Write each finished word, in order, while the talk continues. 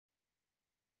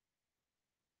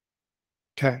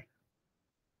Okay.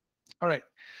 All right.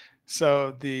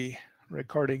 So the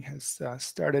recording has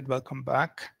started. Welcome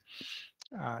back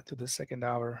to the second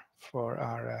hour for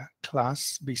our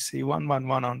class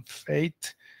BC111 on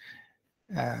faith.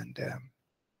 And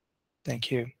thank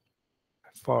you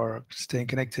for staying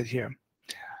connected here.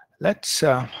 Let's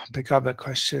pick up a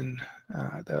question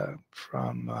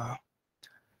from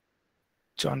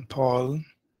John Paul.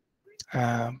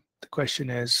 The question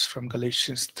is from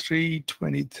Galatians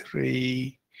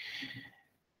 3:23.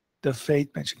 The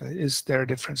faith mentioned, is there a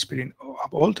difference between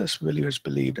Old Testament believers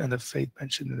believed and the faith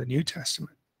mentioned in the New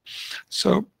Testament?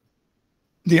 So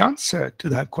the answer to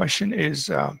that question is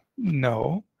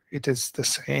no, it is the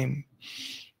same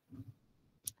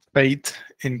faith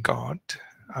in God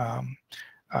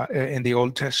in the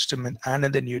Old Testament and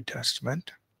in the New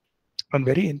Testament. And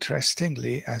very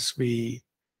interestingly, as we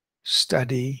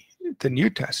study the New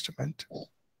Testament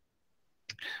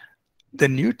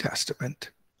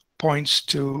points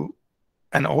to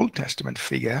an Old Testament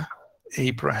figure,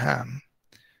 Abraham,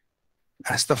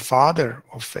 as the father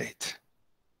of faith,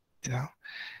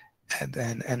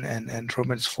 and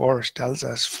Romans 4 tells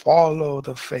us, follow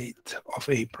the faith of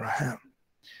Abraham.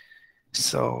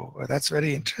 So that's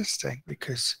very interesting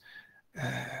because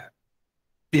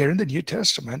we are in the New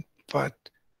Testament, but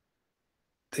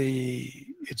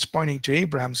it's pointing to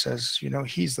Abraham, says,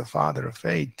 he's the father of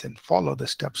faith and follow the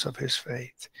steps of his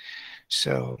faith.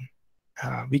 So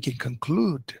we can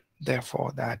conclude,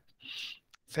 therefore, that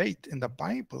faith in the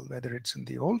Bible, whether it's in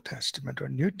the Old Testament or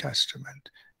New Testament,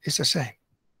 is the same.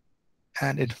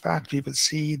 And in fact, we will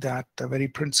see that the very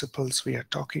principles we are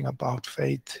talking about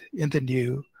faith in the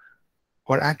New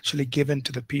were actually given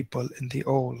to the people in the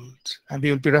Old. And we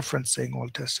will be referencing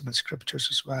Old Testament scriptures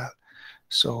as well.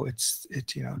 So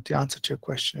the answer to your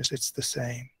question is it's the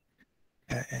same.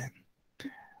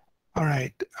 All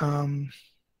right.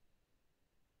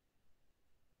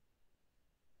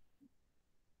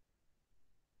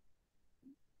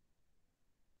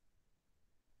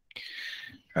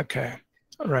 Okay.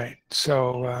 All right.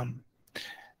 So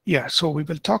so we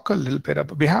will talk a little bit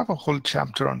about, we have a whole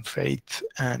chapter on faith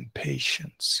and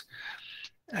patience.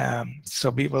 So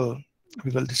we will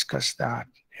discuss that,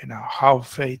 how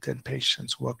faith and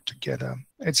patience work together.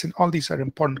 All these are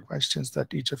important questions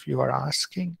that each of you are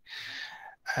asking.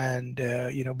 And,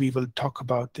 we will talk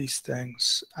about these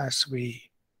things as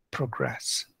we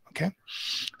progress. Okay.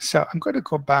 So I'm going to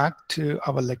go back to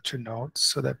our lecture notes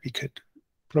so that we could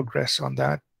progress on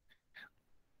that.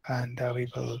 And we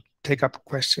will take up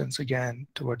questions again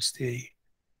towards the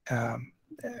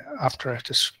after I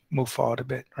just move forward a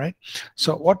bit, right?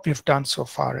 So what we've done so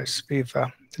far is we've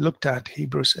looked at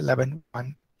Hebrews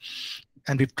 11:1,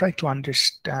 and we've tried to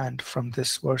understand from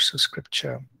this verse of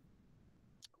scripture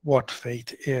what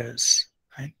faith is,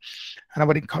 right? And I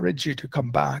would encourage you to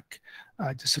come back,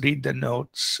 just read the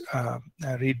notes,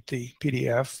 read the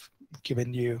PDF,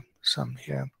 given you some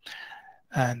here,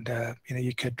 and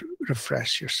you could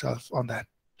refresh yourself on that.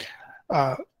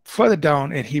 Further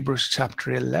down in Hebrews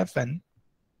chapter 11,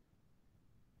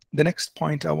 the next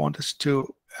point I want us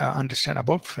to understand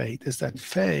about faith is that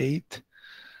faith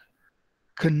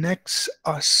connects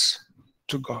us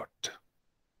to God.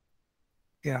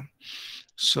 Yeah.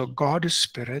 So God is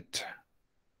spirit.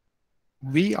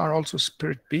 We are also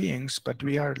spirit beings, but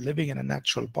we are living in a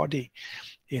natural body.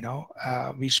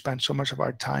 We spend so much of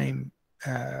our time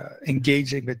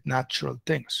engaging with natural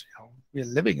things. We are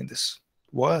living in this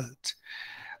world.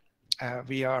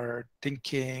 We are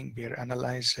thinking, we are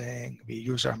analyzing, we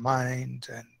use our mind,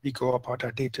 and we go about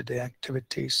our day-to-day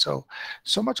activities. So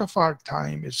much of our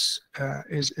time is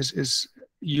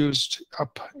used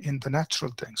up in the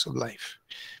natural things of life,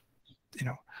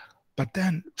 But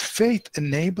then faith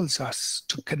enables us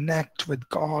to connect with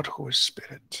God, who is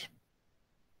spirit,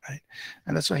 right?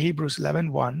 And that's why Hebrews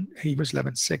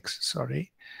 11:6,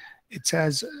 it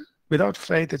says, without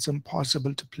faith, it's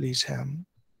impossible to please him.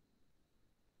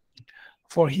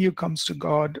 For he who comes to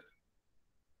God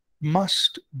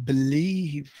must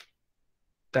believe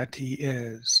that he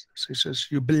is. So he says,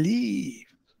 you believe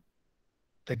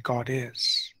that God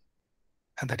is,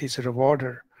 and that he's a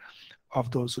rewarder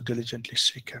of those who diligently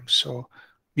seek him. So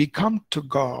we come to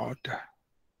God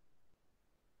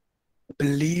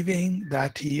believing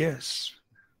that he is.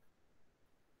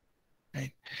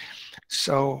 Right?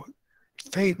 So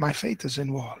my faith is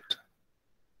involved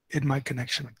in my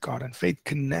connection with God, and faith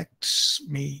connects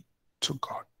me to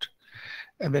God.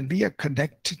 And when we are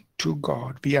connected to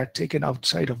God, we are taken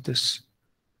outside of this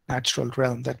natural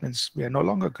realm. That means we are no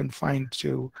longer confined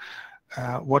to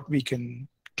what we can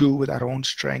do with our own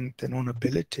strength and own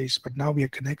abilities, but now we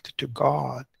are connected to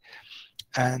God,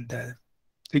 and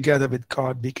Together with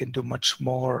God, we can do much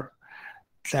more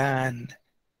than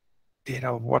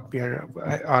what we are,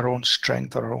 our own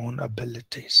strength or our own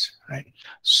abilities, right?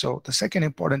 So the second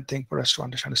important thing for us to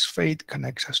understand is faith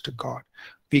connects us to God.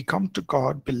 We come to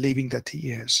God believing that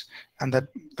He is, and that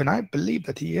when I believe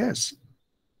that He is,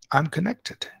 I'm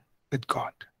connected with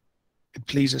God. It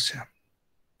pleases Him,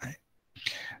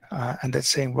 right? And that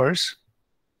same verse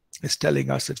is telling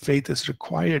us that faith is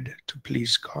required to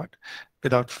please God.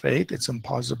 Without faith, it's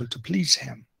impossible to please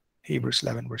Him. Hebrews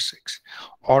 11 verse 6.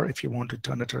 Or if you want to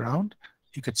turn it around,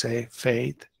 you could say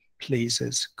faith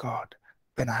pleases God.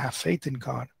 When I have faith in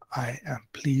God, I am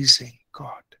pleasing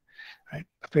God, right?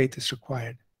 Faith is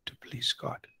required to please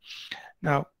God.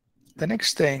 Now, the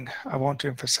next thing I want to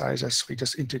emphasize as we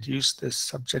just introduce this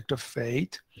subject of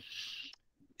faith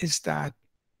is that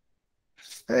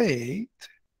faith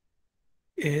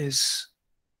is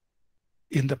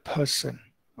in the person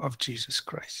of Jesus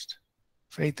Christ.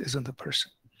 Faith is in the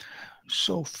person.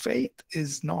 So faith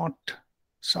is not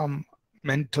some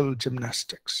mental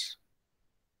gymnastics.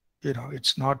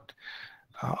 It's not,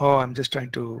 I'm just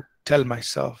trying to tell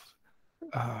myself,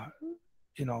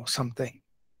 something.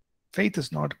 Faith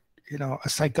is not, a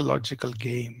psychological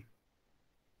game.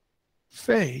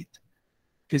 Faith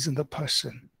is in the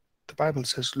person. The Bible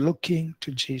says, looking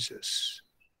to Jesus.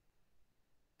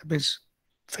 It means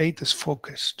faith is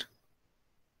focused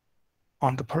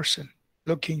on the person,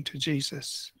 looking to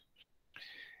Jesus.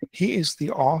 He is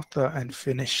the author and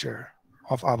finisher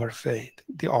of our faith.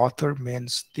 The author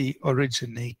means the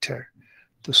originator,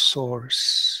 the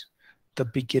source, the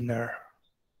beginner.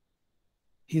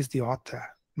 He's the author.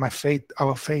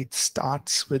 Our faith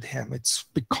starts with Him. It's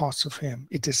because of Him.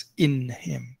 It is in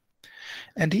Him.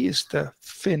 And He is the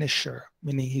finisher,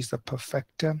 meaning He's the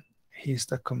perfecter. He's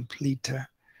the completer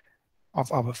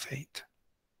of our faith.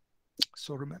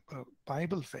 So remember,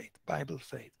 Bible faith.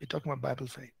 We're talking about Bible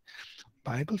faith.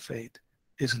 Bible faith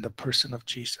is in the person of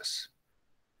Jesus.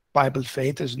 Bible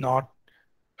faith is not,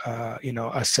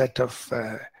 a set of,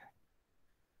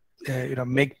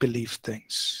 make-believe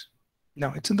things.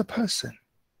 No, it's in the person.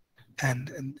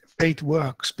 And faith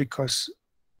works because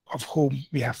of whom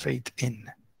we have faith in.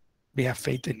 We have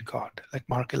faith in God. Like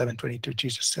Mark 11:22,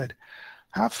 Jesus said,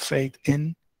 have faith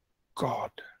in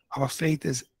God. Our faith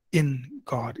is in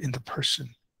God, in the person.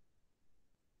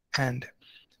 And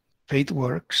faith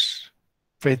works.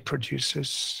 Faith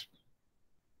produces.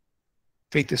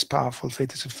 Faith is powerful.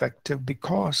 Faith is effective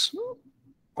because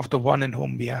of the one in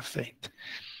whom we have faith.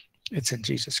 It's in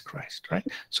Jesus Christ, right?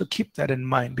 So keep that in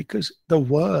mind, because the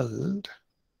world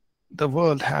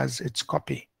has its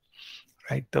copy,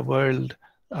 right? The world,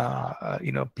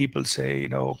 people say,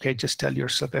 okay, just tell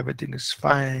yourself everything is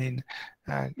fine.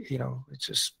 And, it's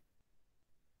just,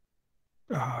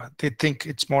 they think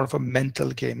it's more of a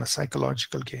mental game, a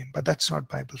psychological game, but that's not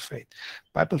Bible faith.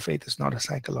 Bible faith is not a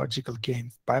psychological game.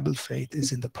 Bible faith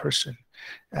is in the person.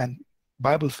 And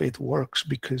Bible faith works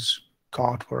because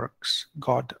God works,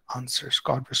 God answers,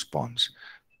 God responds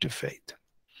to faith.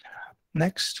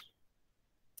 Next,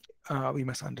 we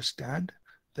must understand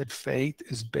that faith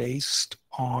is based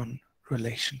on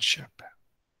relationship,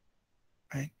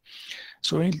 right?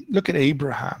 So when you look at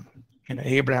Abraham,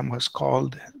 Abraham was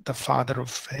called the father of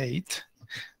faith,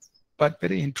 but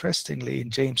very interestingly, in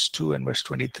James 2 and verse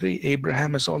 23,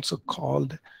 Abraham is also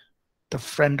called the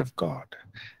friend of God.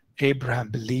 Abraham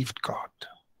believed God,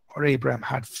 or Abraham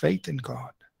had faith in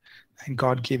God, and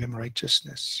God gave him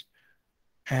righteousness.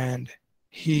 And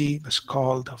he was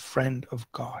called a friend of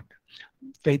God.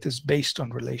 Faith is based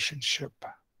on relationship.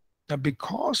 Now,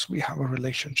 because we have a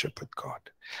relationship with God,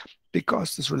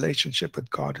 because this relationship with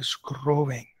God is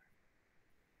growing,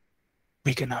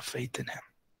 we can have faith in Him.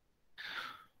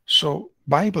 So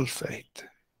Bible faith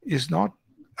is not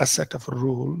a set of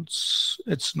rules.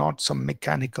 It's not some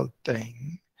mechanical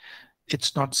thing.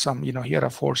 It's not some, here are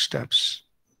 4 steps.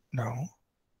 No.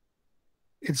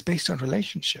 It's based on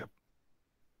relationship.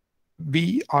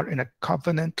 We are in a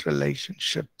covenant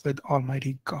relationship with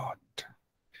Almighty God.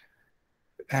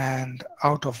 And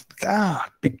out of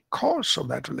that, because of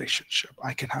that relationship,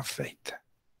 I can have faith.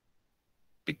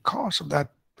 Because of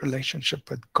that relationship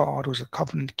with God, who's a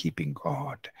covenant-keeping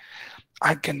God,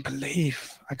 I can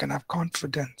believe, I can have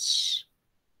confidence,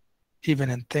 even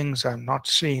in things I'm not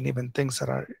seeing, even things that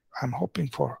I'm hoping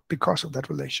for, because of that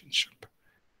relationship,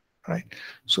 right?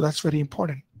 So that's very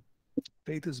important.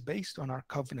 Faith is based on our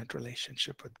covenant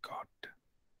relationship with God,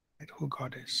 right? Who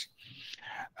God is.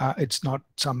 It's not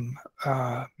some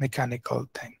mechanical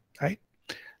thing, right?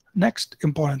 Next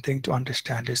important thing to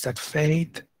understand is that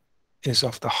faith is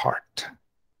of the heart.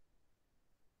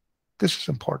 This is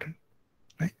important,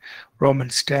 Right?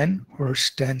 Romans 10,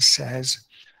 verse 10 says,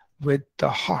 with the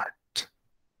heart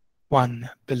one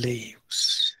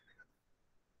believes.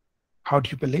 How do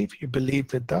you believe? You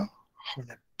believe with the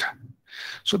heart.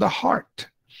 So the heart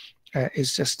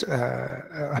is just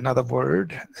another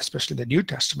word, especially the New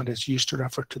Testament, is used to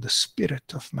refer to the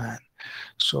spirit of man.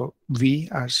 So we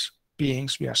as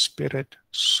beings, we are spirit,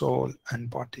 soul, and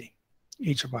body.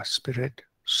 Each of us, spirit,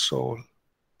 soul,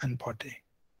 and body.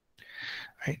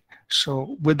 Right?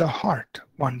 So with the heart,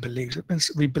 one believes. It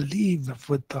means we believe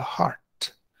with the heart.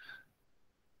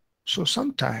 So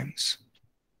sometimes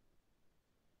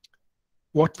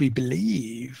what we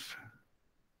believe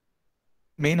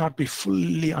may not be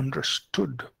fully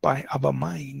understood by our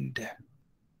mind,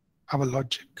 our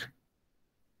logic.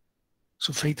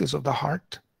 So faith is of the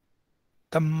heart.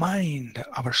 The mind,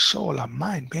 our soul, our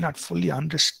mind may not fully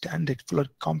understand it, fully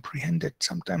comprehend it.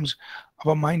 Sometimes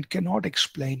our mind cannot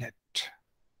explain it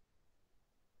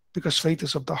because faith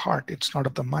is of the heart. It's not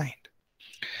of the mind.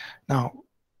 Now,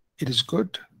 it is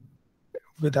good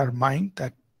with our mind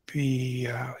that we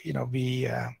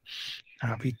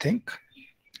think,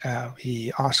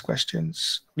 we ask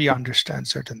questions, we understand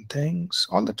certain things.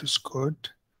 All that is good.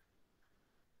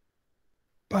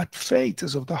 But faith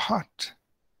is of the heart.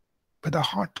 With the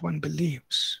heart one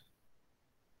believes.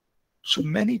 So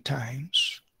many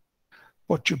times,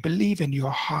 what you believe in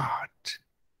your heart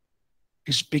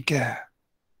is bigger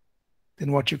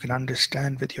than what you can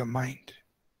understand with your mind.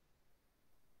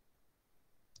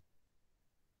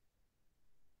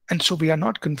 And so we are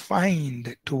not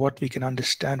confined to what we can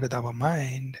understand with our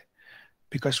mind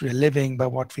because we are living by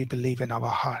what we believe in our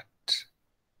heart.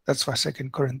 That's why 2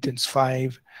 Corinthians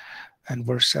 5 and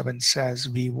verse 7 says,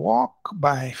 we walk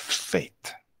by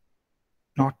faith,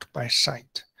 not by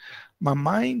sight. My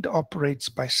mind operates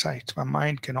by sight. My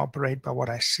mind can operate by what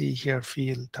I see, hear,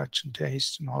 feel, touch, and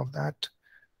taste, and all of that.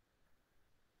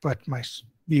 But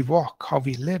we walk, how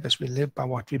we live, is we live by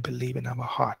what we believe in our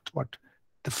heart, what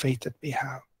the faith that we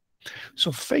have.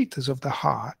 So faith is of the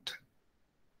heart,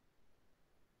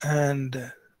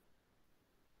 and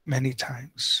many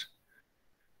times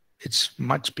it's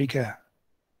much bigger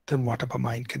than what our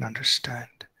mind can understand.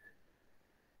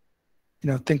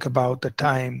 Think about the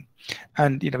time,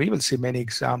 and we will see many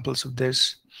examples of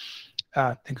this.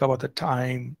 Think about the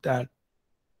time that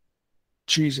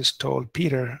Jesus told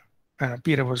Peter.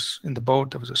 Peter was in the boat.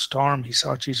 There was a storm. He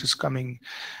saw Jesus coming,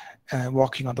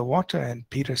 walking on the water, and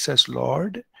Peter says,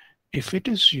 "Lord, if it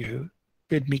is you,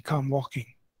 bid me come walking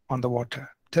on the water.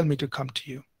 Tell me to come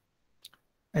to you."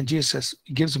 And Jesus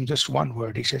gives him just one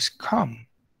word. He says, "Come."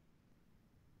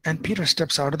 And Peter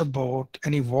steps out of the boat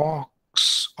and he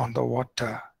walks on the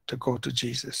water to go to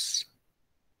Jesus.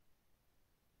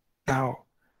 Now,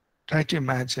 try to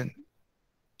imagine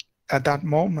at that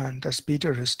moment, as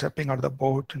Peter is stepping out of the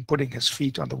boat and putting his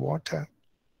feet on the water,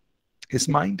 his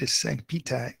mind is saying,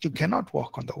 "Peter, you cannot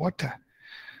walk on the water.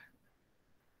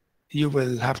 You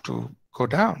will have to go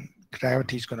down.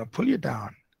 Gravity is going to pull you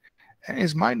down." And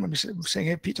his mind was saying,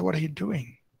 "Hey, Peter, what are you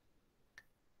doing?"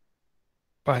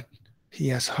 But he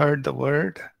has heard the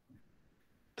word.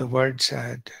 The word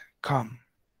said, "Come."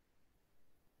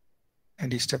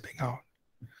 And he's stepping out.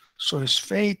 So his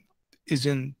faith is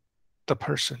in the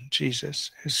person,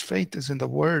 Jesus. His faith is in the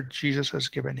word Jesus has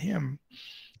given him.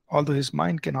 Although his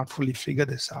mind cannot fully figure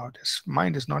this out, his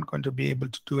mind is not going to be able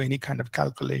to do any kind of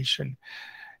calculation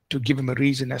to give him a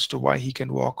reason as to why he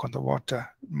can walk on the water.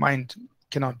 Mind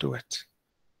cannot do it.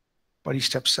 But he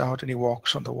steps out and he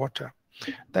walks on the water.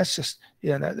 That's just,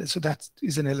 so that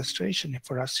is an illustration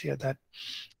for us here that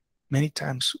many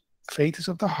times faith is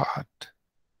of the heart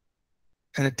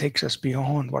and it takes us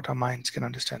beyond what our minds can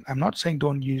understand. I'm not saying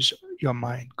don't use your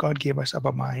mind. God gave us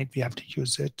our mind. We have to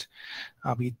use it.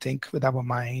 We think with our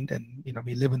mind and,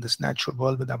 we live in this natural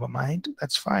world with our mind.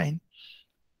 That's fine.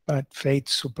 But faith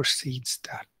supersedes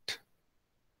that.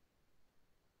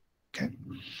 Okay.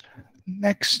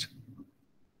 Next,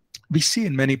 we see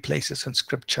in many places in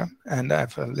Scripture, and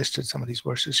I've listed some of these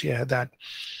verses here, that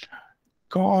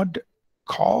God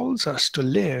calls us to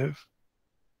live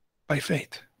by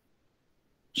faith.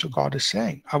 So God is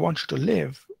saying, I want you to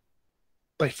live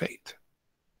by faith.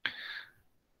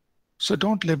 So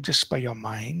don't live just by your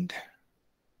mind.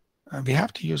 We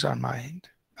have to use our mind.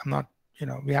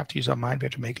 We have to use our mind. We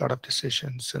have to make a lot of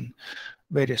decisions and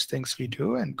various things we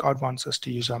do, and God wants us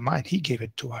to use our mind. He gave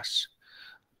it to us.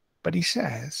 But he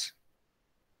says,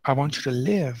 I want you to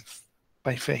live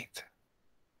by faith.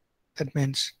 That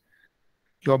means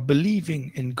your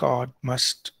believing in God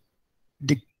must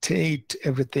dictate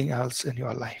everything else in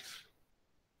your life.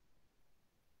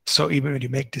 So even when you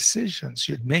make decisions,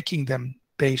 you're making them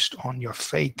based on your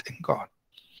faith in God.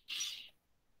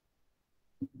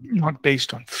 not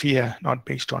based on fear, not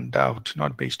based on doubt,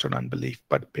 not based on unbelief,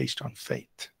 but based on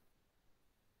faith.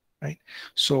 Right?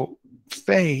 So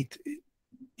faith,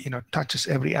 touches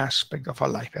every aspect of our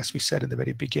life. As we said in the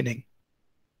very beginning,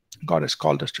 God has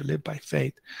called us to live by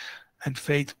faith, and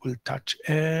faith will touch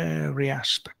every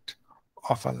aspect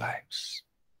of our lives.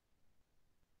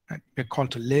 Right? We're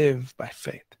called to live by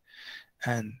faith,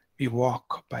 and we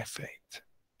walk by faith.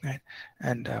 Right?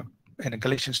 And in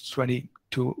Galatians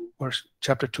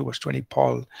chapter 2, verse 20,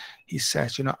 Paul, he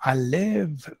says, I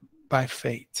live by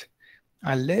faith.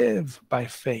 I live by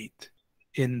faith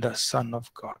in the Son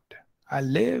of God. I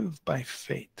live by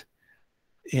faith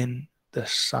in the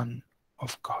Son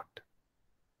of God.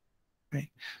 Right?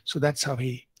 So that's how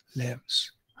he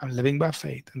lives. I'm living by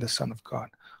faith in the Son of God,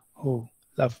 who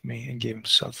loved me and gave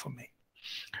himself for me.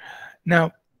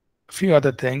 Now, a few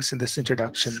other things in this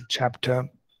introduction chapter.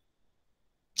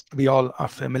 We all are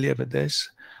familiar with this,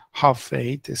 how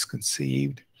faith is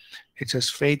conceived. It says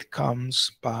faith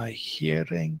comes by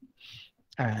hearing,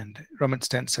 and Romans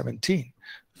 10:17,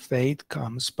 faith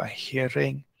comes by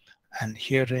hearing, and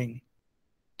hearing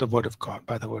the word of God,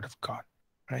 by the word of God,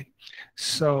 right?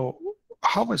 So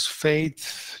how is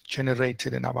faith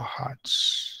generated in our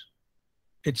hearts?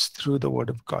 It's through the word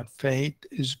of God. Faith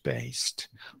is based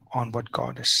on what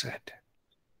God has said,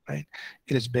 right?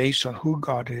 It is based on who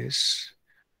God is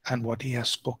and what he has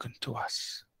spoken to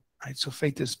us, right? So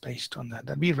faith is based on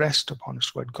that we rest upon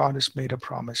his word. God has made a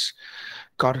promise.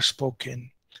 God has spoken.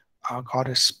 God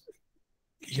has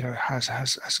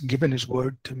has given his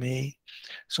word to me.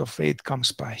 So faith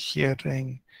comes by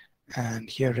hearing, and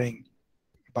hearing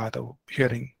the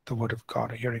word of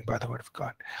God, or hearing by the word of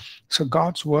God. So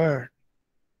God's word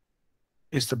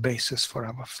is the basis for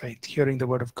our faith. Hearing the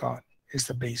word of God is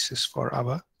the basis for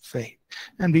our faith.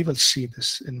 And we will see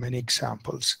this in many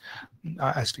examples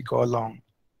as we go along,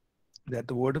 that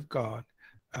the word of God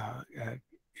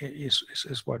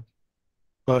is what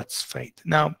births faith.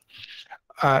 Now,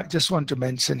 just want to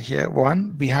mention here,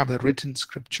 one, we have the written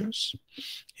scriptures.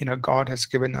 God has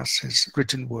given us his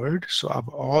written word. So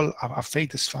our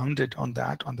faith is founded on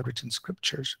that, on the written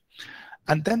scriptures.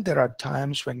 And then there are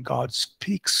times when God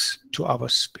speaks to our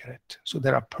spirit. So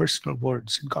there are personal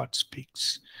words that God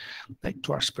speaks, like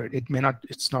to our spirit.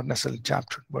 It's not necessarily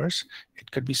chapter and verse. It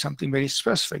could be something very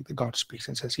specific that God speaks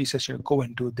and says, he says, go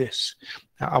and do this.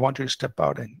 Now, I want you to step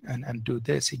out and do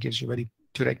this. He gives you a very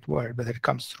direct word, whether it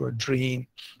comes through a dream,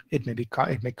 it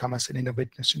may come as an inner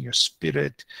witness in your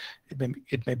spirit.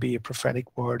 It may be a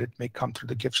prophetic word. It may come through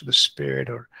the gifts of the Spirit,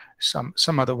 or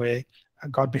some other way.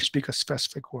 God may speak a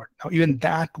specific word. Now, even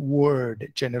that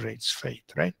word generates faith,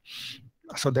 right?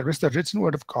 So there is the written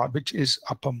word of God, which is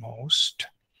uppermost,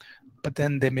 but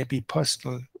then there may be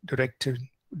personal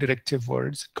directive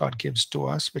words that God gives to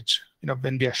us, which,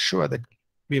 when we are sure that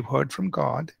we've heard from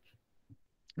God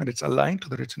and it's aligned to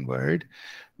the written word,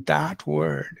 that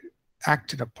word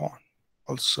acted upon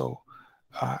also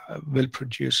will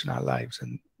produce in our lives,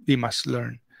 and we must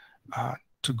learn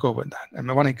to go with that.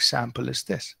 And one example is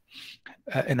this.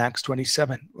 In Acts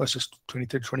 27, verses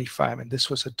 23-25, and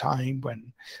this was a time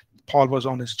when Paul was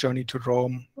on his journey to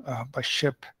Rome by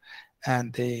ship,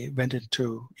 and they went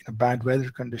into bad weather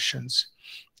conditions.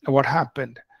 And what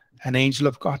happened? An angel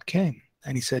of God came,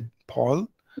 and he said, Paul,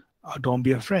 don't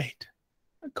be afraid.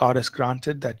 God has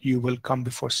granted that you will come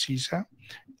before Caesar,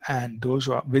 and those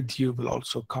who are with you will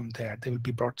also come there. They will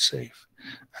be brought safe.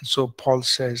 And so Paul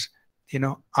says,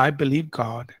 I believe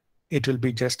God. It will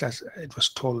be just as it was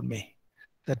told me.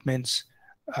 That means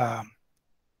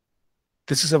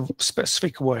this is a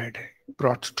specific word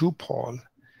brought to Paul.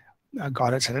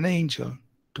 God had sent an angel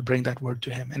to bring that word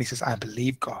to him. And he says, I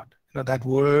believe God. That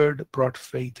word brought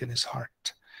faith in his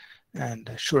heart. And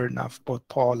sure enough, both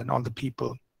Paul and all the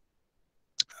people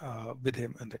with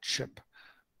him in that ship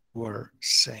were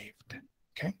saved.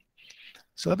 Okay.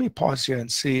 So let me pause here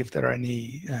and see if there are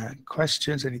any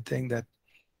questions, anything that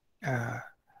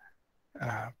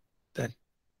that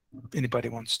anybody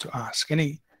wants to ask.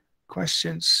 Any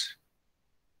questions?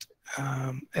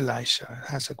 Elisha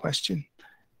has a question.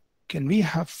 Can we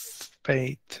have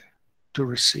faith to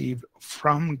receive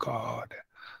from God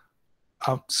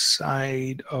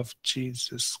outside of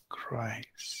Jesus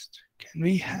Christ? Can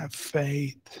we have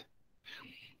faith?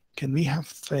 Can we have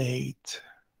faith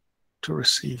to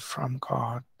receive from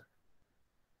God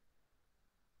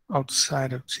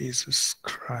outside of Jesus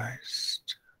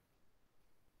Christ?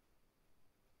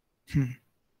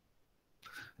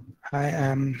 I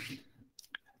am.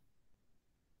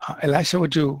 Elisha,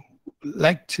 would you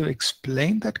like to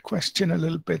explain that question a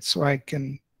little bit so I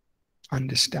can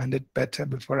understand it better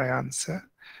before I answer?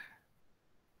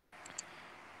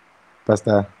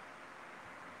 Pastor,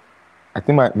 I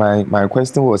think my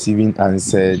question was even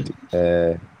answered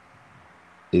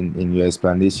in your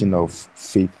explanation of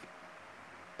faith,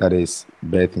 that is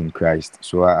birth in Christ.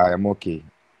 So I am okay.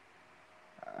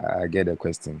 I get the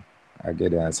question. I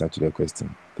get the answer to the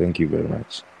question. Thank you very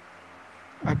much.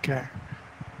 Okay.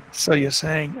 So you're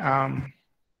saying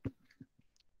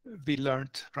we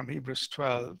learned from Hebrews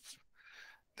 12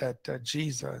 that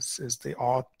Jesus is the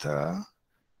author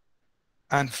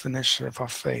and finisher of our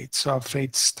faith. So our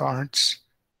faith starts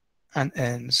and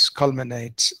ends,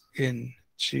 culminates in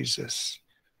Jesus.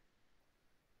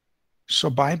 So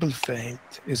Bible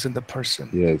faith is in the person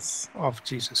Yes. of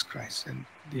Jesus Christ. And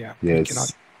yeah, we cannot,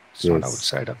 Yes. it's not Yes.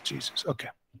 outside of Jesus. Okay.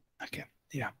 Okay.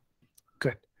 Yeah.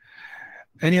 Good.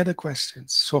 Any other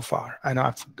questions so far? I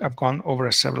know I've gone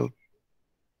over several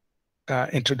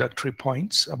introductory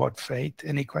points about faith.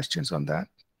 Any questions on that?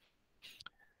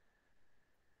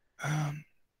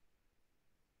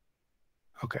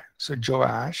 Okay, so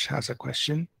Joash has a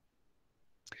question.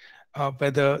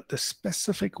 Whether the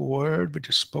specific word which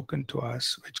is spoken to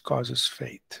us which causes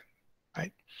faith,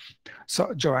 right?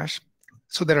 So Joash,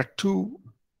 so there are two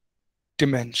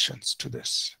dimensions to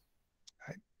this,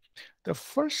 right? The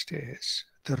first is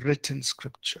the written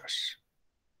scriptures,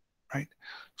 right?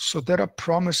 So there are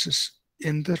promises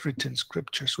in the written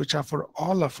scriptures which are for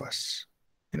all of us.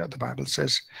 You know, the Bible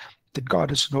says that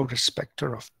God is no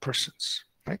respecter of persons,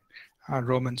 right?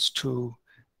 Romans 2,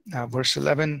 verse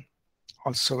 11,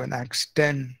 also in Acts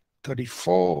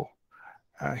 10:34,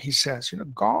 he says, you know,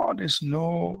 God is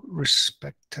no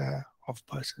respecter of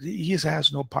persons. He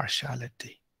has no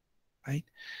partiality, right?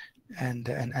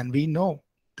 And we know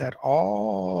that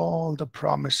all the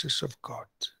promises of God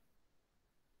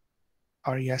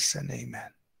are yes and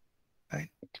amen, right?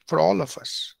 For all of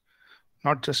us,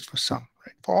 not just for some,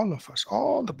 right? For all of us,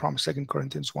 all the promises, 2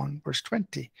 Corinthians 1, verse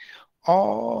 20,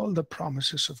 all the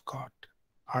promises of God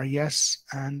are yes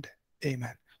and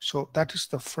amen. So that is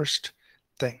the first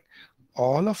thing.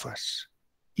 All of us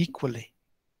equally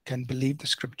can believe the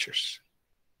scriptures.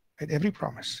 And every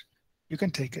promise, you can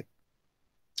take it.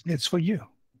 It's for you.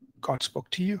 God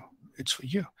spoke to you. It's for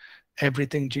you.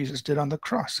 Everything Jesus did on the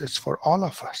cross, it's for all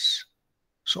of us.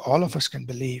 So all of us can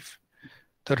believe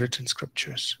the written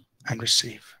scriptures and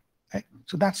receive. Right?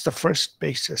 So that's the first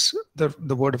basis,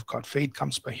 the word of God. Faith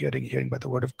comes by hearing, hearing by the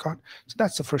word of God. So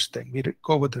that's the first thing. We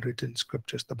go with the written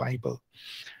scriptures, the Bible.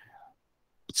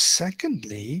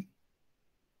 Secondly,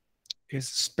 is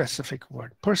specific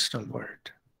word, personal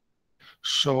word.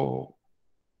 So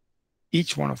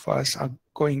each one of us are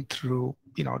going through,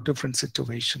 you know, different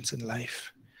situations in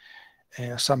life.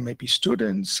 Some may be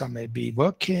students, some may be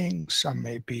working, some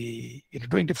may be, you know,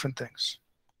 doing different things.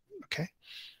 Okay.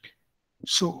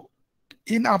 So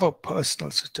in our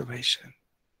personal situation,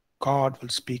 God will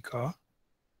speak a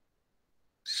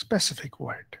specific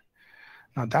word.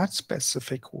 Now that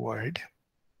specific word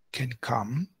can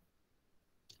come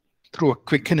through a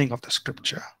quickening of the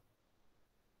scripture.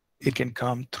 It can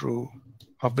come through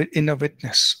an inner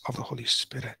witness of the Holy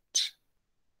Spirit.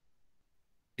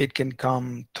 It can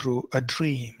come through a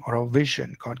dream or a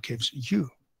vision God gives you.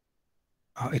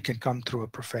 It can come through a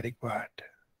prophetic word,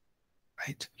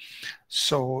 right?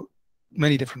 So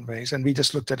many different ways. And we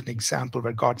just looked at an example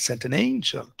where God sent an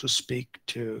angel to speak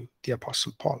to the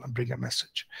Apostle Paul and bring a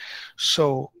message.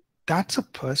 So that's a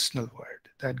personal word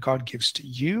that God gives to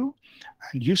you,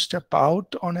 and you step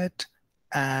out on it,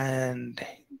 and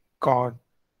God,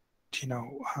 you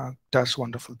know, does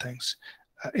wonderful things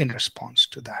in response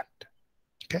to that.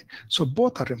 Okay, so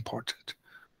both are important.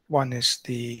 One is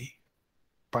the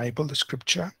Bible, the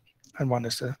scripture, and one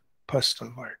is the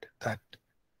personal word that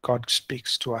God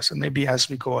speaks to us. And maybe as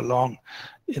we go along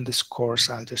in this course,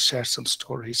 I'll just share some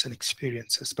stories and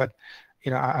experiences. But,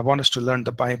 you know, I want us to learn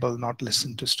the Bible, not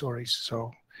listen to stories.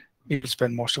 So we'll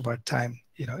spend most of our time,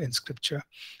 you know, in scripture.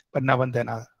 But now and then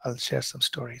I'll share some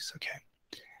stories, okay?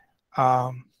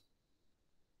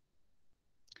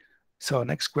 So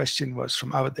next question was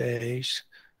from Avadesh.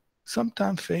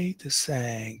 Sometimes faith is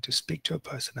saying to speak to a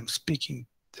person, I'm speaking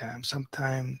to them.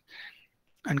 Sometimes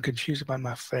I'm confused about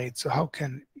my faith. So how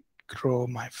can I grow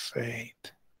my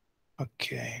faith?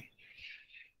 Okay.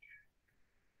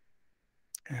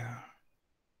 Yeah.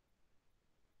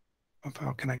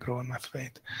 How can I grow in my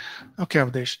faith? Okay,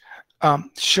 Avdesh.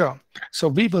 Sure. So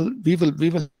we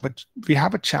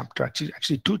have a chapter,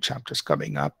 actually two chapters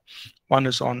coming up. One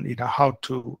is on, you know, how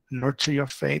to nurture your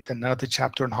faith, and another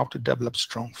chapter on how to develop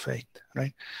strong faith,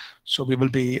 right? So we will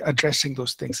be addressing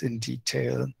those things in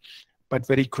detail. But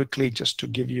very quickly, just to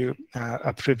give you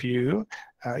a preview,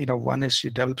 you know, one is you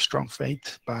develop strong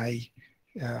faith by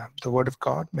the Word of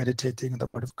God, meditating on the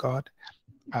Word of God.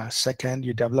 Second,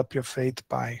 you develop your faith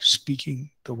by speaking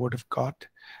the word of God.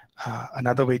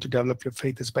 Another way to develop your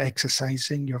faith is by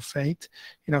exercising your faith.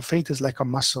 Faith is like a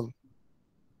muscle.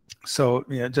 So,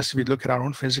 just if we look at our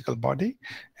own physical body,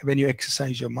 when you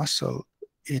exercise your muscle,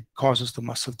 it causes the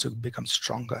muscle to become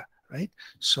stronger, right?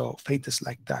 So faith is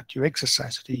like that. You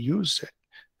exercise it, you use it,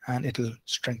 and it'll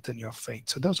strengthen your faith.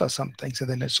 So those are some things. And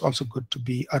then it's also good to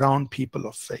be around people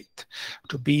of faith,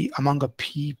 to be among a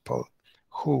people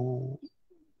who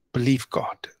believe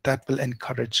God. That will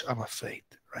encourage our faith,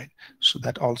 right? So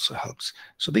that also helps.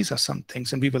 So these are some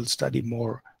things, and we will study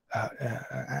more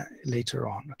later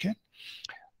on, okay?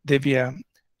 Divya,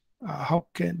 how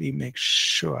can we make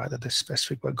sure that the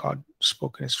specific word God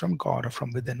spoken is from God or from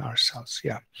within ourselves?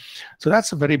 Yeah. So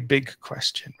that's a very big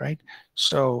question, right?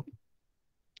 So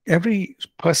every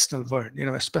personal word,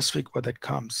 a specific word that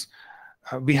comes,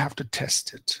 we have to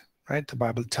test it, right? The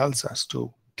Bible tells us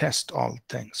to test all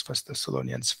things. 1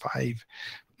 Thessalonians 5,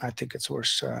 I think it's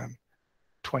verse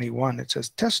 21. It says,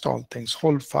 test all things,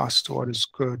 hold fast to what is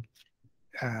good.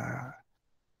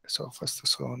 So 1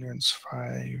 Thessalonians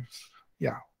 5,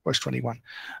 yeah, verse 21.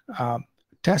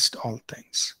 Test all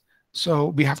things. So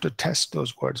we have to test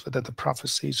those words, whether the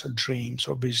prophecies or dreams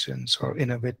or visions or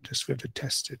inner witness, we have to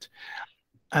test it.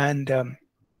 And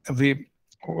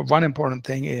one important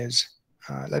thing is,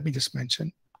 let me just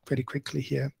mention very quickly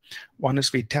here. One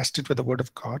is we test it with the word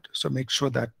of God. So make sure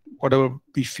that whatever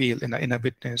we feel in a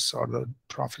witness or the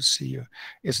prophecy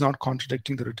is not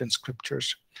contradicting the written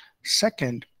scriptures.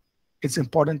 Second, it's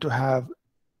important to have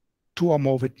 2 or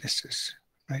more witnesses,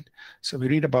 right? So we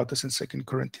read about this in 2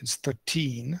 Corinthians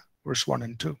 13, verse 1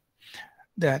 and 2,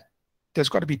 that there's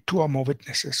got to be 2 or more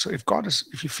witnesses. So if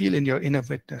you feel in your inner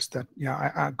witness that,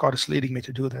 God is leading me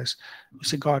to do this, you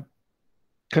say, God,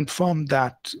 confirm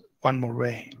that one more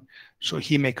way. So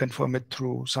he may confirm it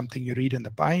through something you read in the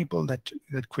Bible that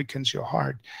quickens your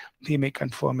heart. He may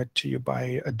confirm it to you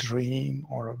by a dream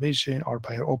or a vision or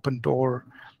by an open door.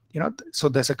 So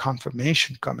there's a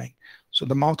confirmation coming. So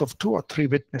the mouth of 2 or 3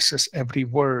 witnesses, every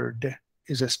word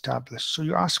is established. So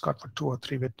you ask God for 2 or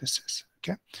 3 witnesses,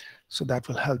 okay? So that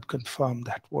will help confirm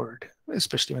that word,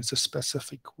 especially when it's a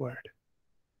specific word.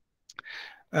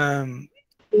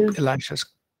 Elisha's,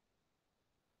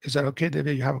 is that okay,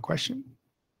 Debbie? You have a question?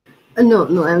 No,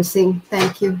 I was saying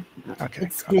thank you. Okay,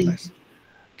 God bless.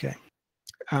 Okay,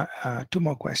 2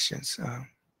 more questions.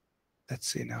 Let's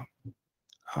see now.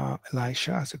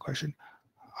 Elisha has a question.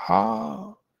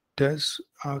 How does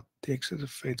the exercise of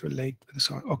faith relate with the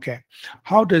sovereignty? Okay,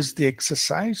 how does the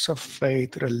exercise of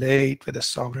faith relate with the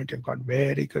sovereignty of God?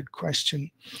 Very good question.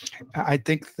 I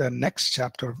think the next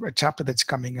chapter, a chapter that's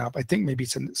coming up, I think maybe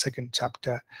it's in the 2nd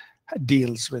chapter,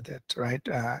 deals with it, right?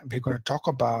 We're going to talk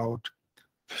about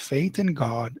faith in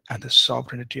God and the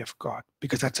sovereignty of God,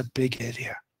 because that's a big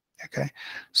area, okay?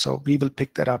 So we will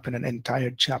pick that up in an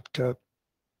entire chapter.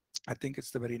 I think it's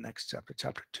the very next chapter,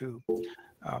 chapter 2.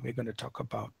 We're going to talk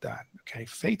about that, okay?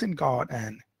 Faith in God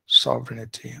and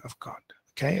sovereignty of God,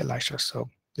 okay, Elisha? So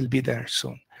we'll be there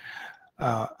soon.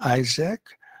 Isaac,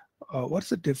 what's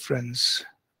the difference,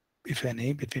 if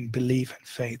any, between belief and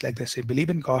faith? Like they say, believe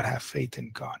in God, have faith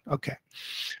in God. Okay.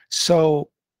 So,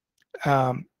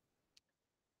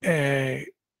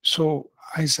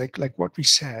 Isaac, like what we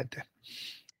said,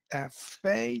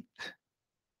 faith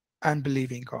and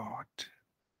believing God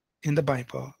in the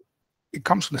Bible, it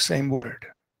comes from the same word,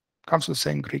 comes from the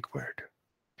same Greek word.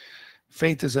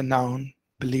 Faith is a noun,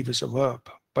 believe is a verb,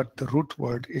 but the root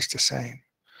word is the same.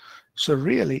 So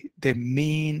really, they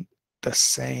mean the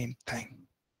same thing.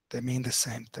 They mean the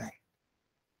same thing.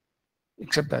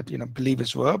 Except that, believe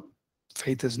is verb,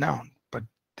 faith is noun, but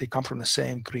they come from the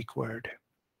same Greek word.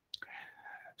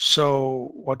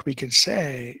 So what we can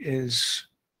say is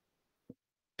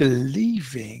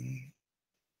believing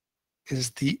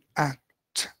is the act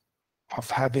of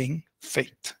having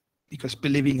faith, because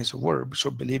believing is a verb, so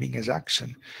believing is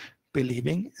action.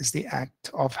 Believing is the act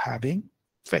of having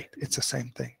faith. It's the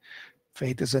same thing.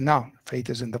 Faith is a noun. Faith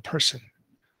is in the person.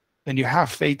 When you have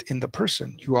faith in the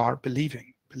person, you are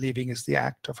believing. Believing is the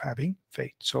act of having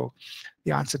faith. So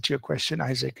the answer to your question,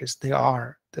 Isaac, is they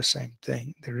are the same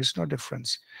thing. There is no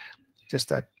difference. Just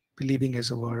that believing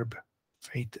is a verb,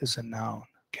 faith is a noun.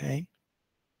 Okay.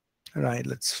 All right,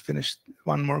 let's finish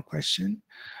one more question.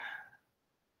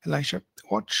 Elisha,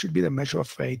 what should be the measure of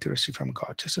faith to receive from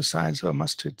God? Just a size of a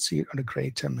mustard seed or a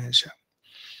greater measure?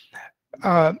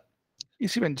 You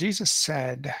see, when Jesus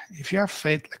said, if you have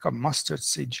faith like a mustard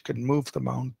seed, you can move the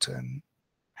mountain,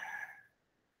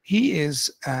 he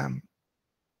is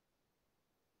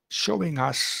showing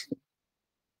us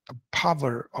the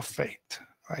power of faith,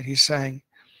 right? He's saying,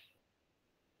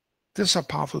 This is how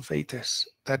powerful faith is,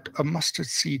 that a mustard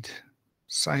seed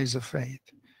size of faith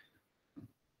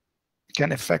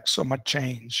can affect so much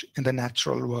change in the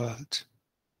natural world.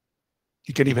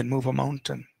 You can even move a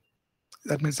mountain.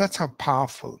 That means that's how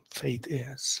powerful faith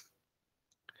is.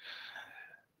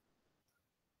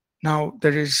 Now,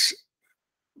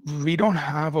 we don't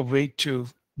have a way to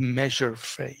measure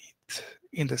faith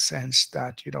in the sense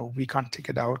that, we can't take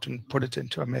it out and put it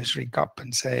into a measuring cup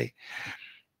and say,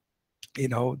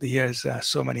 here's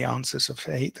so many ounces of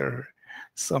faith or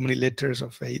so many liters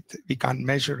of faith. We can't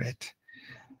measure it.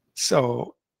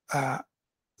 So,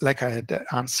 like I had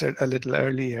answered a little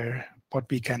earlier, what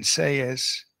we can say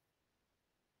is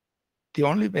the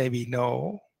only way we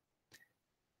know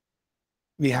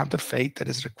we have the faith that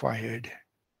is required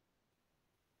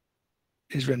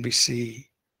is when we see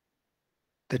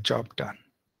the job done.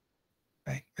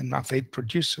 Right? When our faith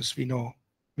produces, we know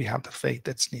we have the faith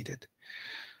that's needed.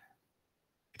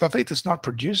 If our faith is not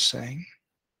producing,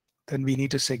 then we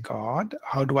need to say, God,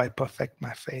 how do I perfect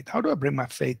my faith? How do I bring my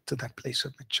faith to that place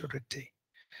of maturity?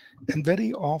 And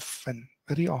very often,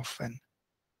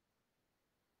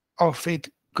 our faith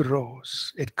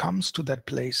grows. It comes to that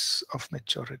place of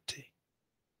maturity.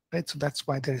 Right? So that's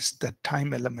why there is that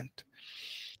time element,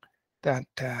 that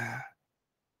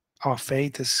our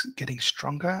faith is getting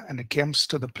stronger, and it comes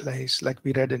to the place, like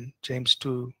we read in James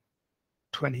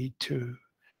 2:22.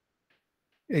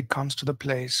 It comes to the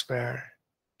place where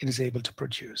it is able to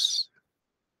produce.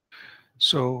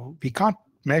 So we can't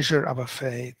measure our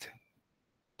faith,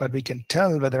 but we can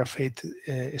tell whether our faith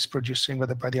is producing,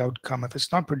 whether by the outcome. If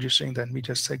it's not producing, then we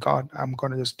just say, God, I'm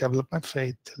going to just develop my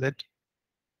faith till it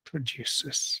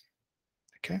produces.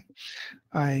 Okay?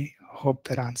 I hope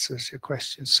that answers your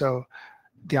question. So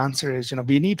the answer is,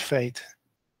 we need faith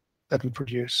that we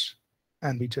produce,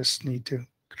 and we just need to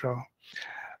grow.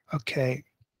 Okay.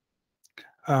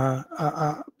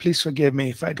 Please forgive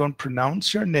me if I don't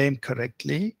pronounce your name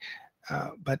correctly,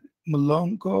 but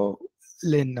Mulongo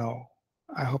Lino,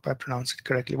 I hope I pronounced it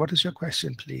correctly. What is your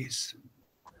question, please?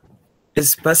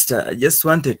 Yes, Pastor, I just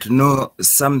wanted to know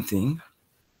something.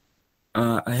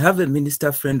 I have a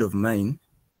minister friend of mine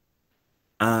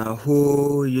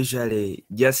who usually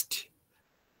just,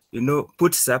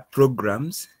 puts up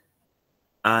programs,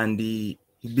 and he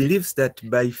believes that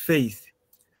by faith,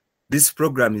 this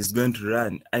program is going to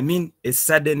run. I mean, a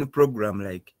sudden program,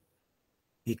 like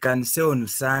he can say on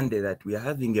Sunday that we are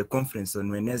having a conference on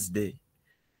Wednesday.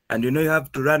 And you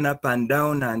have to run up and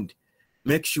down and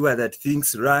make sure that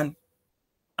things run.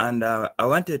 And I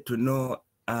wanted to know,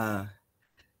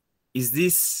 is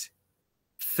this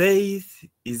faith?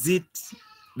 Is it?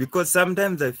 Because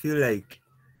sometimes I feel like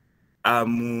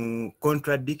I'm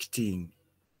contradicting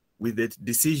with the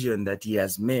decision that he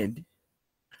has made,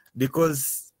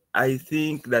 because I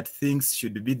think that things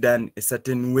should be done a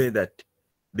certain way that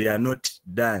they are not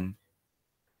done.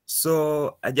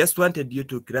 So I just wanted you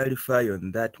to clarify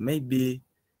on that. Maybe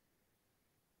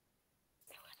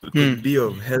it could be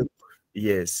of help,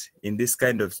 yes, in this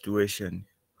kind of situation.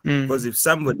 Because if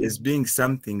somebody is doing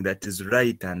something that is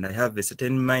right and I have a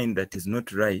certain mind that is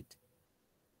not right,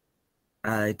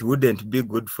 it wouldn't be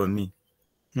good for me.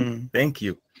 Thank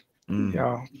you.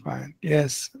 Yeah, fine.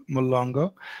 Yes,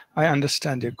 Mulongo, I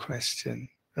understand your question,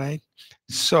 right?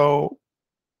 So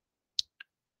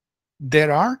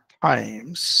there are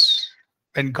times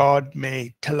when God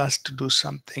may tell us to do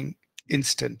something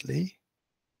instantly,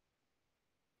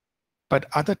 but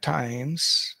other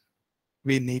times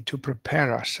we need to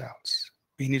prepare ourselves.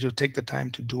 We need to take the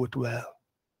time to do it well.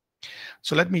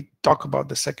 So let me talk about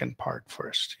the second part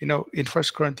first. In 1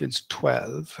 Corinthians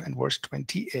 12 and verse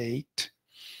 28,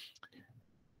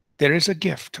 there is a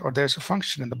gift, or there's a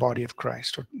function in the body of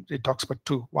Christ. Or it talks about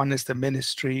two. One is the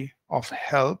ministry of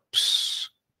helps,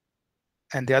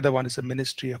 and the other one is the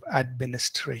ministry of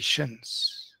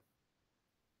administrations.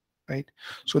 Right?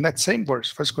 So in that same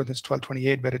verse, 1 Corinthians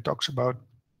 12:28, where it talks about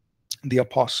the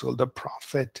apostle, the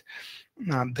prophet,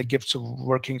 the gifts of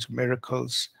workings,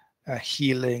 miracles,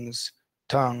 healings,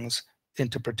 tongues,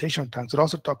 interpretation of tongues, it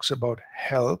also talks about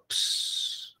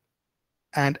helps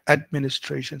and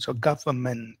administrations or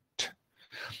government.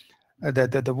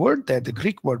 The word there, the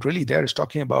Greek word really there, is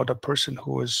talking about a person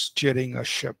who is steering a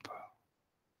ship.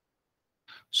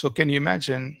 So can you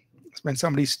imagine when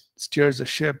somebody steers a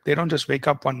ship, they don't just wake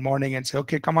up one morning and say,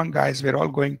 okay, come on guys, we're all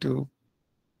going to,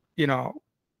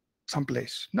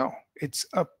 someplace. No, it's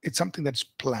something that's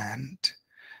planned.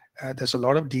 There's a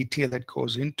lot of detail that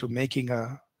goes into making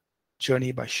a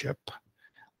journey by ship.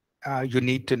 You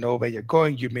need to know where you're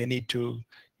going. You may need to,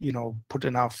 put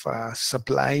enough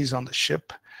supplies on the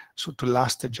ship. So to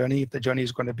last the journey, if the journey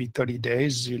is going to be 30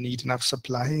 days, you need enough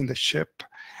supply in the ship.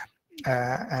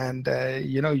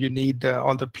 You need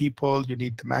all the people, you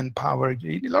need the manpower, you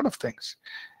need a lot of things.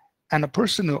 And a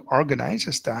person who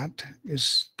organizes that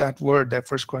is that word there,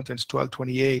 1 Corinthians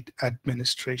 12:28,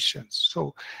 administration.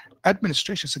 So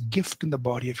administration is a gift in the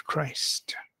body of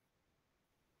Christ.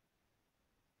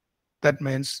 That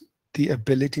means the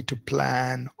ability to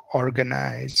plan,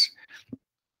 organize,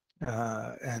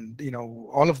 and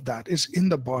all of that is in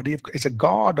the body of Christ. It's a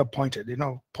God appointed.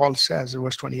 Paul says in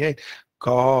verse 28,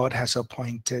 God has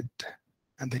appointed,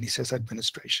 and then he says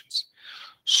administrations.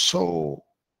 So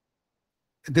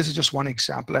this is just one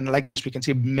example, and like we can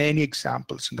see many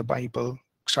examples in the Bible,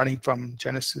 starting from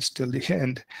Genesis till the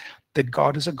end, that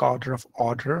God is a God of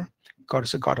order. God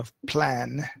is a God of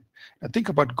plan. Now think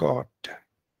about God.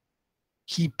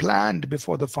 He planned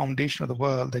before the foundation of the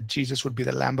world that Jesus would be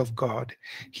the Lamb of God.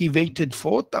 He waited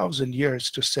 4,000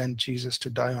 years to send Jesus to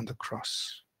die on the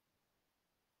cross.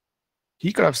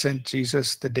 He could have sent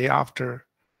Jesus the day after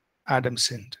Adam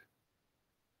sinned.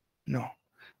 No,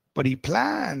 but he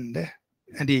planned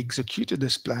and he executed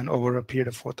this plan over a period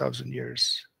of 4,000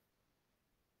 years.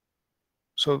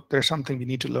 So there's something we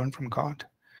need to learn from God,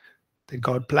 that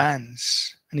God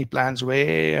plans, and he plans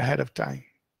way ahead of time.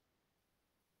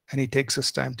 And he takes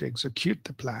us time to execute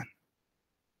the plan.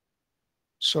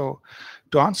 So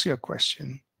to answer your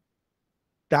question,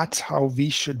 that's how we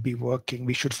should be working.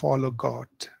 We should follow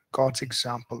God's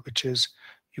example, which is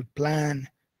you plan,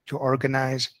 you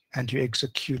organize, and you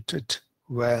execute it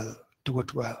well, do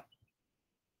it well.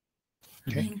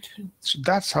 Okay. Thank you. So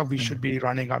that's how we should be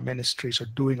running our ministries or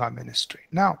doing our ministry.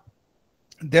 Now,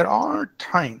 there are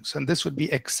times, and this would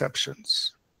be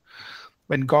exceptions,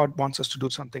 when God wants us to do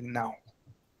something now.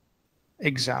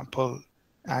 Example,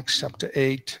 Acts chapter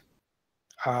 8,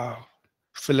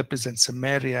 Philip is in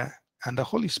Samaria, and the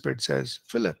Holy Spirit says,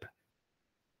 Philip,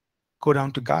 go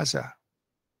down to Gaza.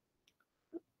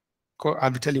 I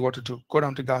will tell you what to do. Go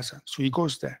down to Gaza. So he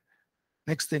goes there.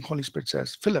 Next thing, Holy Spirit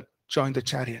says, Philip, join the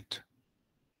chariot.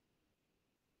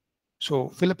 So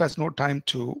Philip has no time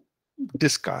to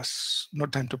discuss, no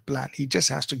time to plan. He just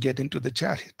has to get into the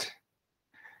chariot.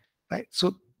 Right?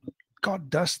 So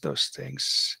God does those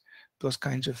things, those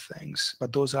kinds of things,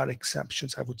 but those are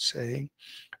exceptions, I would say.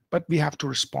 But we have to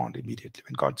respond immediately.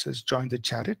 When God says, join the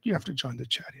chariot, you have to join the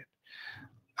chariot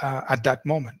at that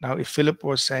moment. Now, if Philip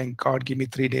was saying, God, give me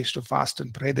 3 days to fast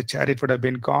and pray, the chariot would have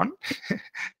been gone.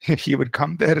 He would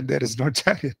come there and there is no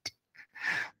chariot.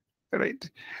 Right?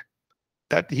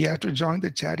 That he had to join the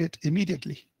chariot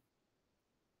immediately.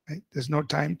 Right? There's no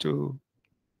time to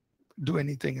do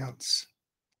anything else.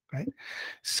 Right?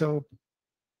 So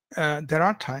there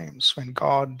are times when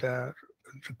God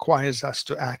requires us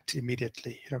to act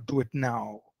immediately. Do it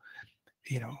now.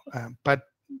 But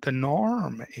the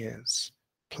norm is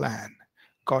plan.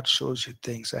 God shows you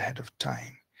things ahead of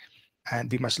time. And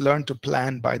we must learn to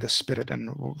plan by the Spirit. And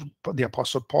the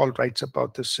Apostle Paul writes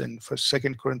about this in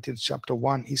 2 Corinthians chapter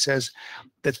 1. He says,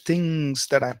 the things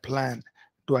that I plan,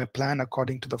 do I plan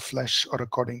according to the flesh or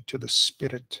according to the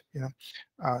Spirit?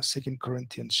 2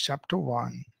 Corinthians chapter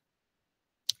 1.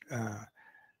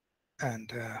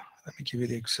 And let me give you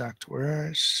the exact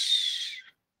verse.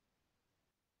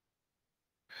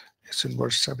 It's in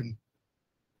verse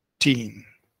 17.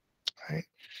 Right?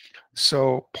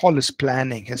 So Paul is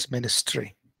planning his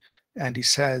ministry, and he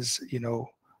says,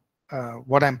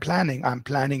 what I'm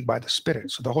planning by the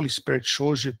Spirit. So the Holy Spirit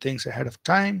shows you things ahead of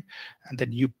time, and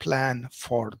then you plan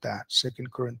for that. 2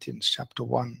 Corinthians chapter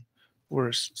 1,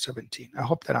 verse 17. I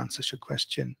hope that answers your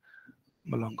question,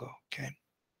 Malongo. Okay.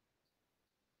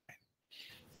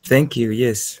 Thank you.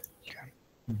 Yes. Okay.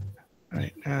 All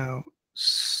right. Now,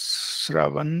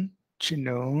 Sravan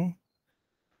Chino.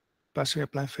 Pastor, we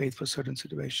apply faith for certain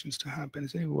situations to happen.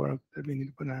 Is there any work that we need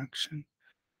to put in action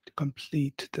to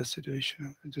complete the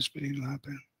situation? I just believe it'll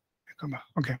happen. Come back.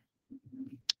 Okay.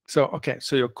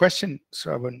 So your question,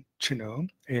 Sravan Chino,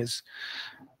 is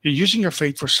you're using your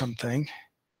faith for something.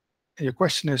 And your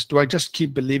question is, do I just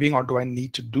keep believing or do I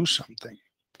need to do something?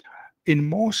 In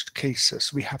most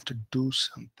cases, we have to do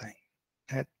something.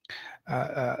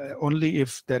 Only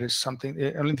if there is something,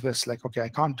 only if it's like, okay, I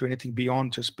can't do anything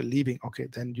beyond just believing, okay,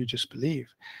 then you just believe.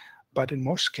 But in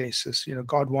most cases,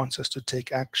 God wants us to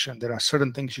take action. There are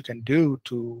certain things you can do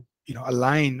to,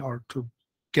 align or to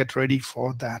get ready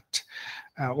for that,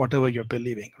 whatever you're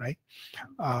believing, right?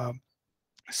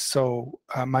 So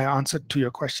my answer to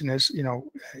your question is,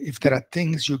 if there are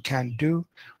things you can do,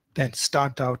 then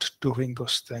start out doing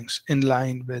those things in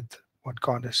line with what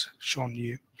God has shown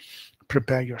you.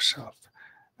 Prepare yourself.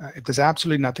 If there's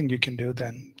absolutely nothing you can do,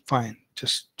 then fine,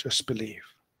 just believe.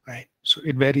 So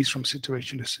it varies from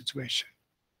situation to situation.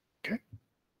 Okay.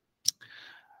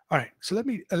 All right. So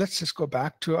let's just go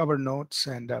back to our notes,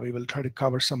 and we will try to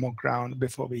cover some more ground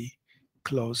before we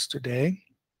close today.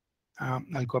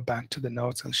 I'll go back to the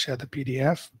notes. I'll share the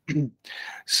PDF.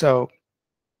 So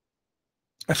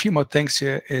a few more things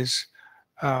here is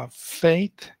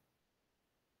faith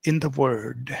in the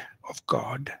Word of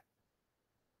God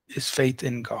is faith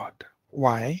in God.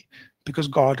 Why? Because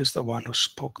God is the one who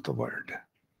spoke the Word,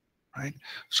 right?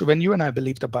 So when you and I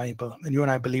believe the Bible, and you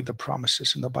and I believe the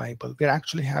promises in the Bible, we're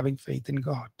actually having faith in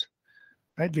God,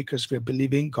 right? Because we're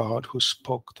believing God who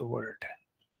spoke the Word.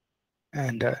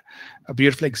 And a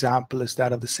beautiful example is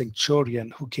that of the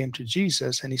centurion who came to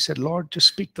Jesus and he said, Lord, just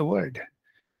speak the word.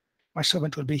 My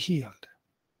servant will be healed.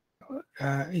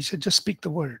 He said, just speak the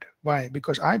word. Why?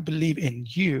 Because I believe in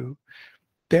you.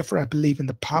 Therefore, I believe in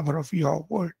the power of your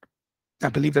word. I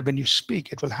believe that when you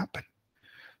speak, it will happen.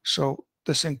 So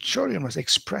the centurion was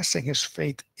expressing his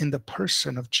faith in the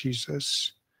person of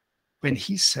Jesus when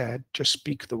he said, just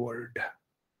speak the word.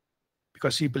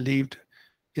 Because he believed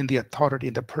in the authority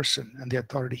in the person and the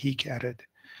authority he carried.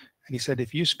 And he said,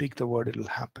 if you speak the word, it will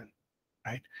happen,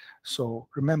 right? So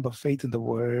remember, faith in the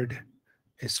word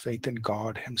is faith in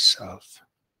God himself.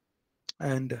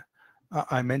 And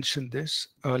I mentioned this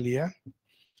earlier,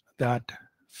 that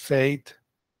faith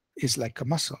is like a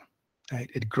muscle, right?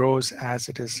 It grows as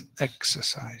it is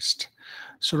exercised.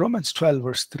 So Romans 12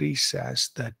 verse 3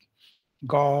 says that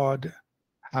God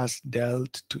has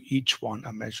dealt to each one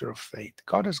a measure of faith.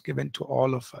 God has given to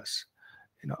all of us,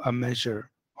 a measure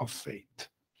of faith.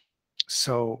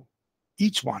 So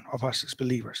each one of us as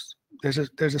believers, there's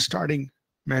a starting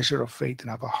measure of faith in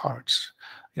our hearts.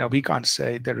 We can't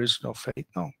say there is no faith.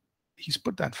 No, he's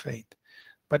put that faith,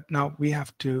 but now we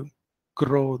have to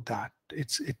grow that.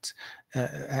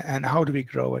 And how do we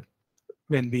grow it?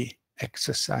 When we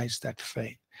exercise that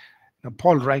faith. Now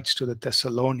Paul writes to the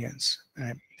Thessalonians.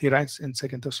 He writes in 2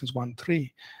 Thessalonians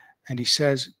 1:3, and he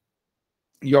says,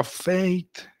 your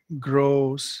faith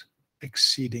grows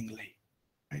exceedingly.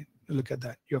 Right? Look at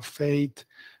that. Your faith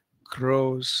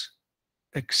grows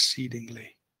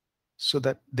exceedingly. So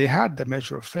that they had the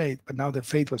measure of faith, but now the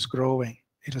faith was growing.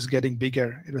 It was getting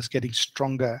bigger. It was getting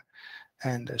stronger.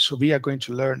 And so we are going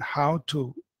to learn how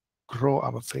to grow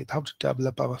our faith, how to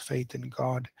develop our faith in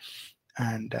God.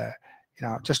 And,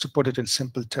 just to put it in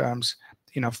simple terms,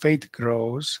 faith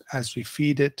grows as we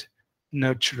feed it,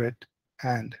 nurture it,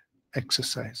 and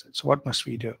exercise it. So what must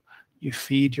we do? You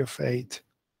feed your faith,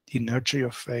 you nurture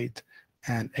your faith,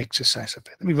 and exercise of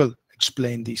it. And we will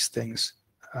explain these things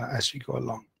as we go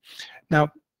along.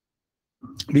 Now,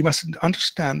 we must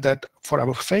understand that for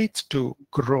our faith to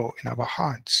grow in our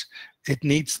hearts, it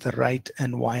needs the right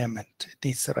environment. It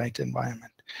needs the right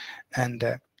environment.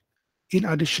 And in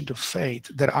addition to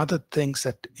faith, there are other things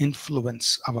that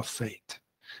influence our faith.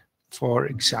 For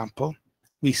example,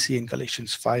 we see in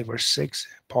Galatians 5 verse 6,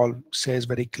 Paul says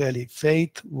very clearly,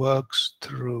 faith works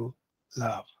through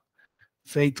love.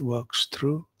 Faith works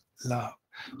through love.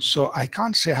 So I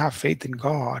can't say I have faith in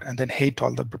God and then hate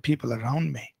all the people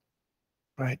around me,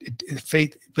 right?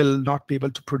 Faith will not be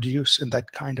able to produce in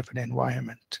that kind of an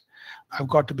environment. I've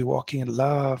got to be walking in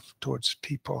love towards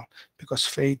people because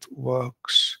faith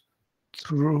works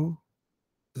through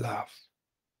love,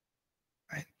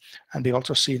 right? And we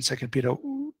also see in 2 Peter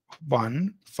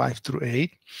 1, 5 through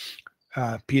 8,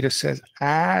 Peter says,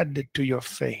 add to your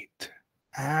faith.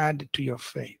 Add to your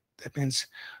faith. That means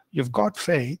you've got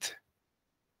faith,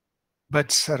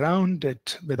 but surround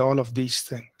it with all of these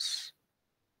things.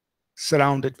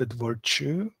 Surround it with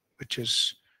virtue, which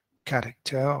is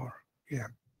character, or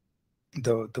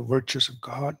the virtues of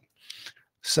God.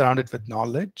 Surround it with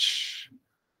knowledge,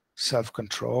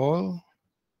 self-control,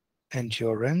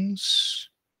 endurance,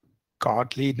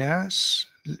 godliness,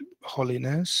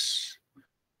 holiness,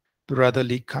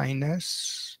 brotherly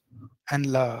kindness, and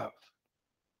love.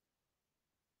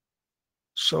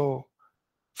 So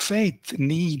faith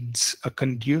needs a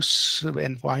conducive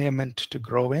environment to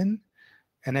grow in,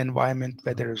 an environment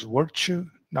where there is virtue,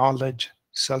 knowledge,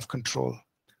 self-control,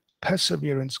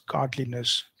 perseverance,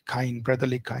 godliness,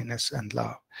 brotherly kindness, and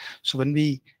love. So when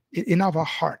we, in our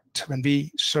heart, when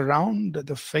we surround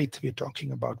the faith we're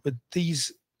talking about with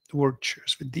these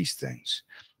virtues, with these things,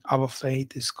 our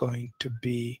faith is going to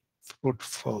be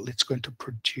fruitful. It's going to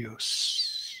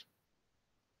produce.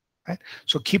 Right?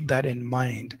 So keep that in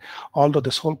mind. Although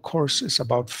this whole course is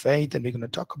about faith and we're going to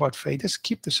talk about faith, just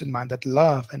keep this in mind that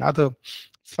love and other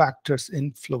factors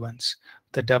influence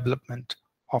the development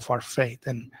of our faith.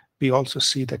 And we also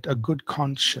see that a good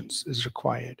conscience is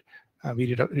required.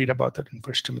 We read about that in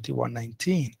 1 Timothy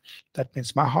 1:19. That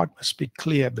means my heart must be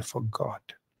clear before God.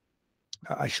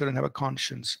 I shouldn't have a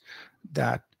conscience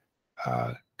that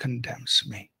condemns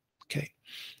me. Okay,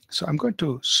 so I'm going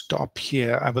to stop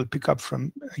here. I will pick up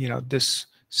from this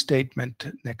statement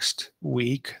next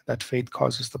week, that faith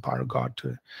causes the power of God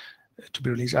to be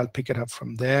released. I'll pick it up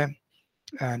from there,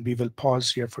 and we will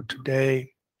pause here for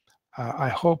today. I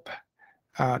hope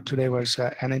today was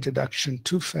an introduction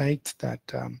to faith, that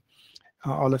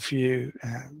all of you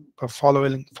were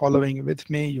following with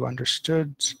me. You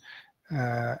understood,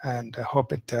 and I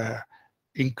hope it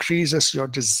increases your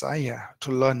desire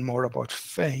to learn more about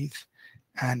faith,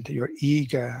 and you're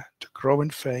eager to grow in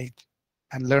faith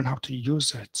and learn how to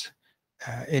use it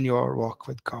in your walk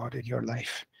with God, in your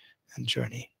life and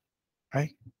journey,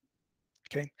 right?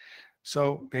 Okay,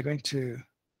 so we're going to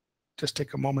just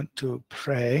take a moment to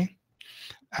pray,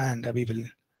 and we will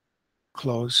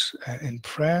close in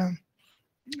prayer.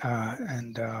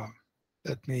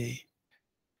 Let me,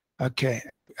 okay.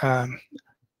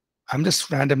 I'm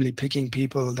just randomly picking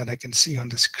people that I can see on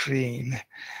the screen.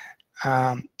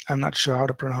 I'm not sure how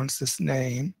to pronounce this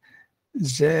name.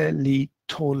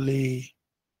 Zelitoli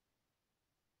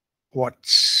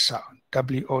Watsa,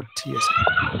 W-O-T-S.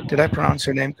 Did I pronounce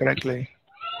your name correctly?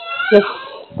 Yes,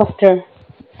 Pastor.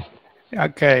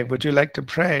 Okay, would you like to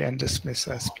pray and dismiss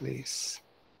us, please?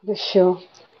 Yes, sure.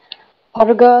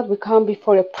 Father God, we come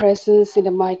before your presence in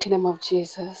the mighty name of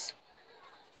Jesus.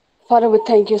 Father, we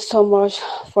thank you so much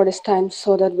for this time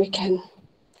so that we can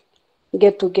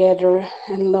get together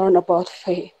and learn about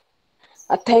faith.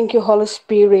 I thank you, Holy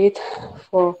Spirit,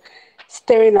 for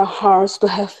stirring our hearts to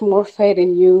have more faith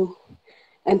in you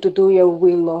and to do your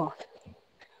will, Lord.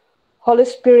 Holy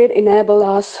Spirit, enable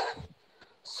us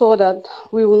so that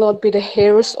we will not be the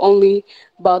hearers only,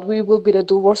 but we will be the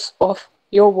doers of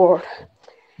your word.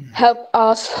 Help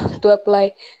us to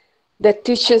apply the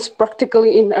teachings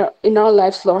practically in our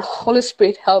lives, Lord. Holy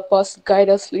Spirit, help us, guide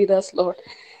us, lead us, Lord.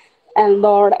 And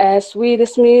Lord, as we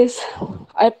dismiss,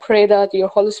 I pray that your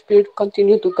Holy Spirit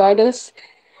continue to guide us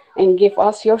and give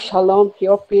us your shalom,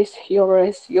 your peace, your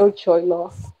rest, your joy,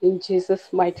 Lord. In Jesus'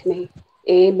 mighty name,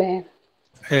 amen.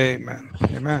 Amen.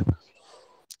 Amen.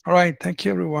 All right. Thank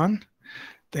you, everyone.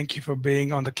 Thank you for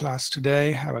being on the class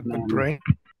today. Have a good break.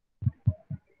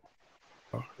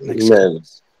 Amen.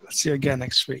 See you again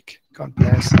next week. God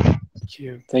bless. Thank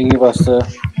you. Thank you, Pastor.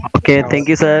 Okay, thank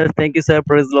you, sir. Thank you, sir.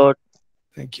 Praise the Lord.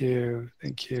 Thank you.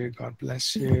 Thank you. God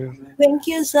bless you. Thank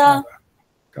you, sir.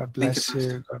 God bless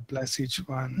you. God bless each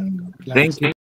one. God bless. Thank you.